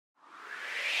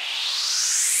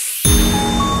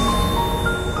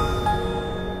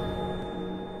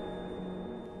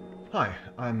Hi,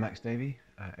 I'm Max Davie,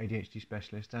 ADHD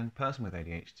specialist and person with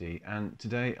ADHD, and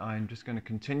today I'm just going to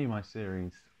continue my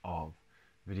series of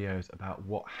videos about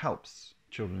what helps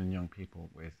children and young people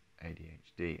with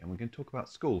ADHD, and we're going to talk about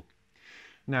school.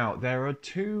 Now, there are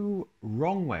two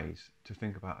wrong ways to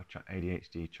think about an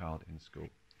ADHD child in school.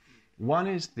 One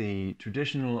is the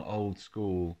traditional old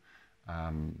school,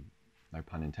 no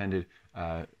pun intended,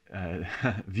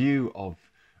 view of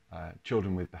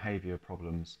children with behaviour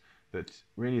problems, that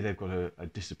really they've got a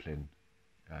discipline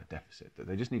deficit, that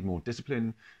they just need more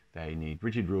discipline, they need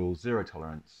rigid rules, zero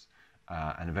tolerance,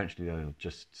 and eventually they'll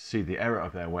just see the error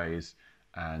of their ways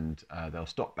and they'll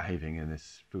stop behaving in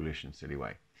this foolish and silly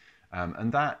way.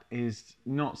 And that is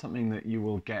not something that you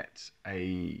will get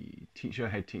a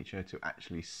head teacher to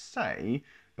actually say,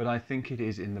 but I think it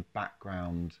is in the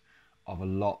background of a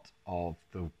lot of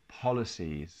the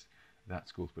policies that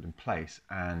schools put in place,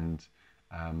 and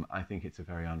I think it's a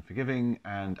very unforgiving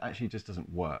and actually just doesn't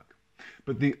work.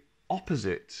 But the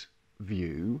opposite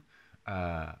view,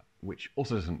 which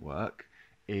also doesn't work,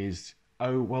 is,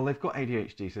 oh, well, they've got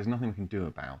ADHD, so there's nothing we can do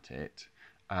about it.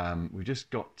 We've just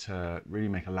got to really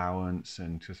make allowance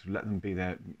and just let them be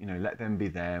their, let them be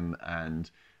them, and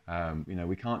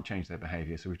we can't change their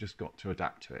behaviour, so we've just got to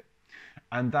adapt to it.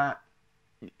 And that,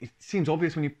 it seems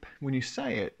obvious when you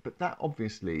say it, but that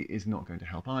obviously is not going to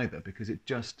help either, because it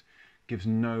just gives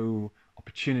no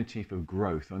opportunity for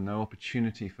growth or no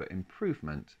opportunity for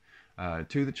improvement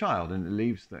to the child, and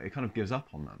it kind of gives up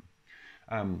on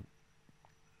them.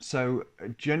 So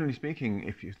generally speaking,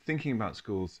 if you're thinking about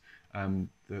schools,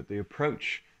 the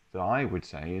approach that I would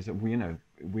say is that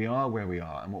we are where we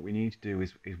are, and what we need to do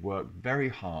is work very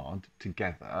hard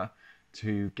together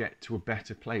to get to a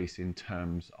better place in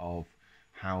terms of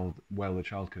how well the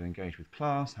child can engage with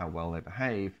class, how well they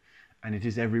behave, and it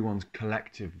is everyone's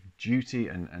collective duty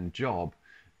and job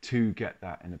to get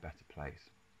that in a better place.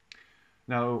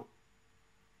 Now,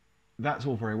 that's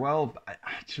all very well, but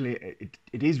actually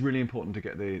it is really important to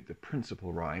get the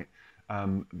principle right.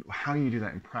 How you do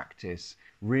that in practice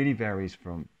really varies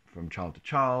from child to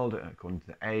child, according to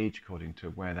the age, according to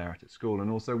where they're at school,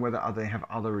 and also whether they have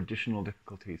other additional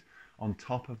difficulties on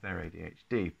top of their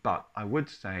ADHD. But I would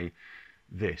say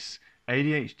this: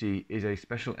 ADHD is a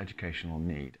special educational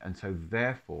need, and so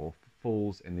therefore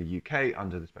falls in the UK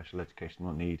under the Special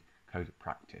Educational Need Code of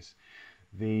Practice.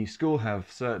 The school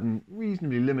have certain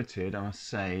reasonably limited, I must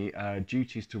say,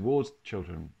 duties towards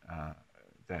children,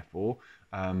 therefore,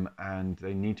 and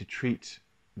they need to treat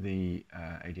the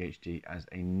ADHD as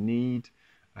a need,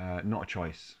 not a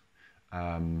choice.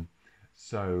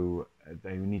 So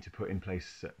they need to put in place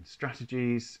certain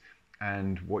strategies,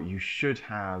 and what you should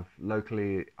have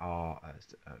locally are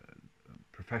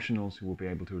professionals who will be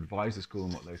able to advise the school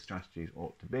on what those strategies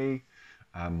ought to be.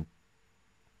 So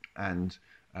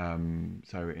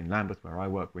in Lambeth, where I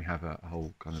work, we have a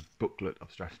whole kind of booklet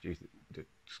of strategies that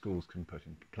schools can put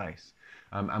in place.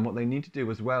 And what they need to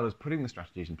do, as well as putting the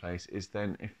strategies in place, is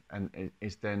then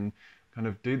kind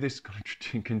of do this kind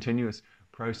of continuous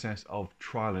process of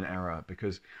trial and error,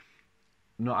 because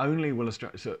not only will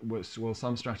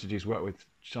some strategies work with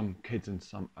some kids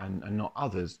and not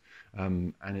others,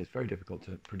 and it's very difficult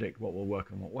to predict what will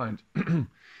work and what won't.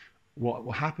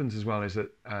 What happens as well is that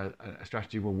a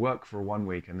strategy will work for 1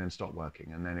 week and then stop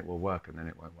working, and then it will work and then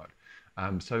it won't work.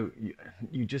 So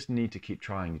you just need to keep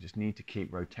trying. You just need to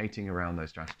keep rotating around those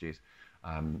strategies,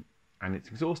 and it's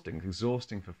exhausting. It's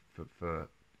exhausting for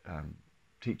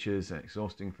teachers, and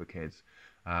exhausting for kids.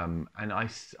 And I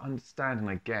understand and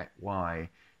I get why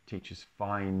teachers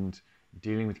find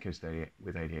dealing with kids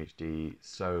with ADHD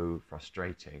so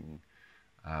frustrating,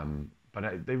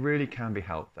 but they really can be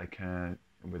helped. They can,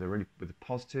 with a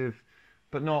positive,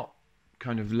 but not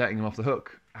kind of letting them off the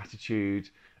hook attitude,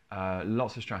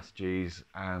 lots of strategies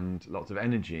and lots of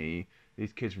energy.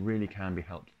 These kids really can be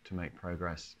helped to make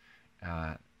progress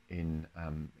in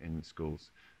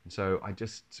schools. And so I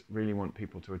just really want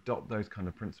people to adopt those kind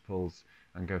of principles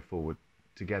and go forward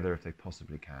together if they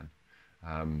possibly can.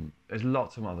 There's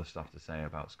lots of other stuff to say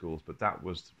about schools, but that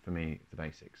was, for me, the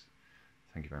basics.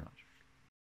 Thank you very much.